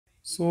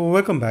So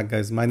welcome back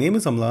guys, my name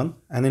is Amlan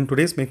and in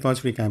today's Make Launch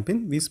Free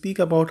campaign, we speak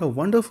about a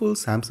wonderful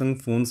Samsung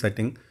phone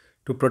setting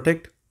to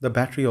protect the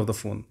battery of the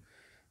phone.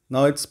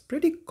 Now it's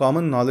pretty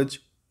common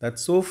knowledge that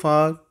so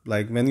far,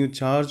 like when you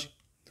charge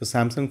the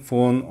Samsung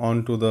phone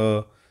onto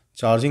the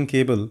charging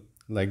cable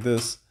like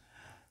this,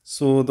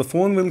 so the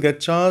phone will get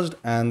charged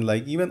and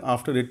like even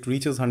after it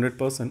reaches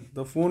 100%,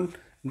 the phone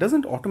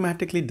doesn't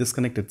automatically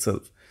disconnect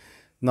itself.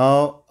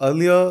 Now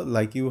earlier,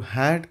 like you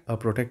had a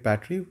protect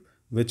battery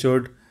which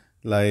would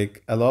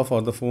like allow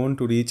for the phone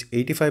to reach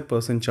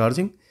 85%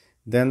 charging,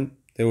 then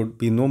there would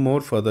be no more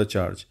further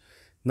charge.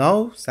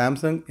 Now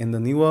Samsung in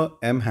the newer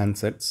M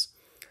handsets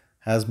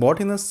has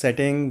brought in a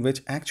setting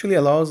which actually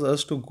allows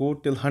us to go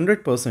till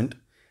 100%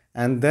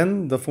 and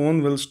then the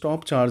phone will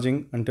stop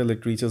charging until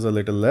it reaches a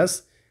little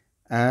less,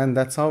 and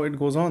that's how it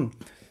goes on.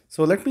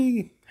 So let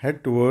me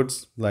head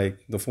towards like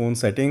the phone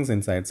settings.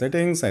 Inside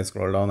settings, I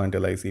scroll down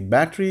until I see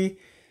battery.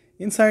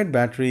 Inside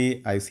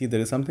battery, I see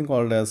there is something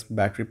called as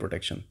battery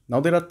protection.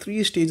 Now there are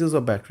three stages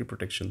of battery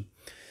protection.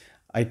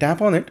 I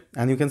tap on it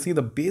and you can see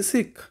the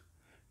basic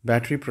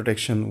battery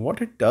protection.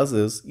 What it does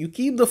is you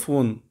keep the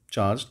phone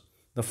charged.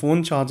 The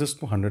phone charges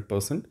to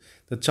 100%.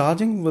 The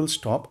charging will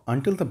stop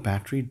until the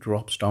battery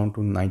drops down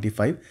to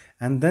 95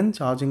 and then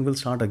charging will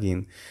start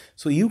again.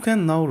 So you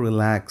can now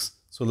relax.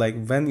 So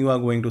like when you are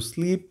going to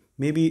sleep,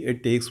 maybe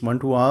it takes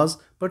 1-2 hours,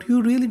 but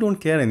you really don't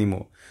care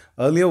anymore.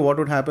 Earlier, what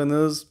would happen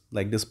is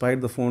like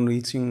despite the phone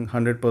reaching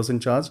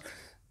 100% charge,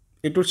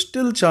 it would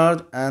still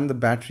charge and the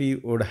battery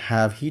would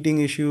have heating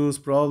issues,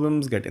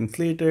 problems, get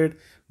inflated,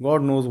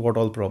 God knows what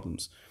all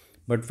problems.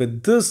 But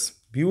with this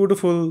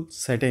beautiful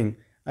setting,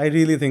 I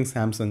really think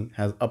Samsung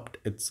has upped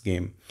its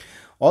game.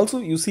 Also,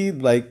 you see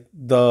like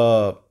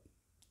the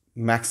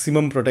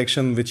maximum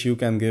protection which you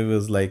can give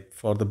is like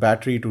for the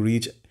battery to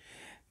reach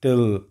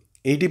till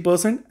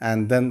 80%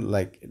 and then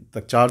like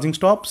the charging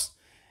stops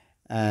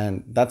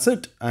and that's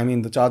it. I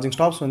mean, the charging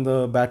stops when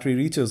the battery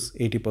reaches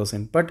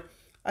 80%. But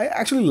I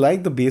actually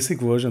like the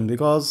basic version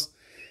because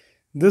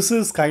this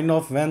is kind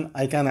of when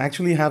I can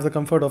actually have the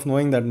comfort of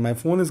knowing that my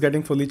phone is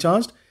getting fully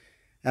charged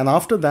and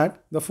after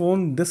that the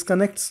phone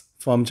disconnects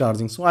from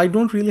charging. So I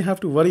don't really have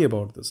to worry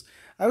about this.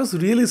 I was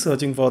really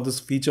searching for this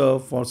feature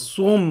for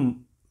so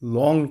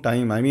long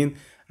time. I mean,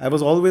 I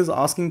was always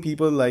asking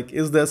people like,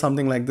 is there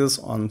something like this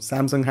on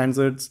Samsung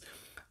handsets?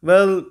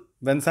 Well,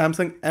 when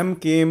Samsung M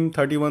came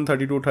 31,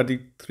 32,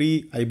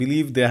 33, I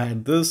believe they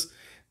had this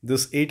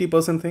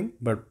 80% thing,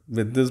 but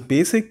with this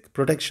basic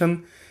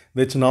protection,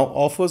 which now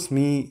offers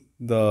me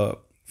the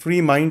free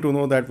mind to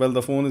know that, well,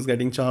 the phone is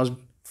getting charged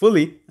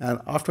fully and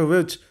after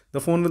which the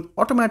phone will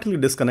automatically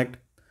disconnect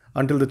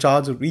until the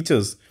charge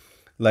reaches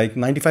like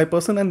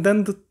 95% and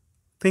then the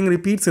thing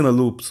repeats in a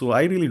loop. So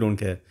I really don't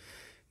care.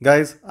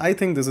 Guys, I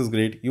think this is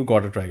great. You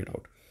gotta try it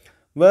out.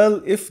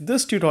 Well, if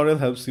this tutorial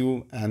helps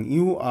you and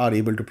you are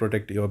able to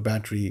protect your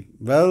battery,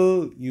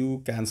 well,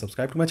 you can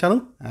subscribe to my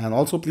channel and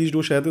also please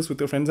do share this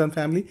with your friends and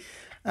family.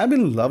 I've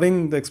been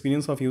loving the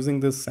experience of using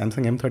this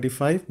Samsung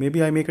M35.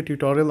 Maybe I make a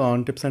tutorial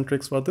on tips and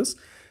tricks for this.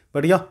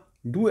 But yeah,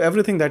 do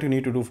everything that you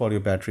need to do for your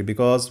battery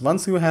because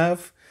once you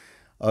have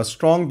a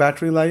strong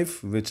battery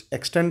life which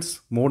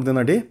extends more than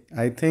a day,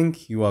 I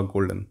think you are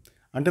golden.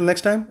 Until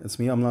next time, it's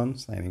me Amlan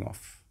signing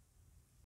off.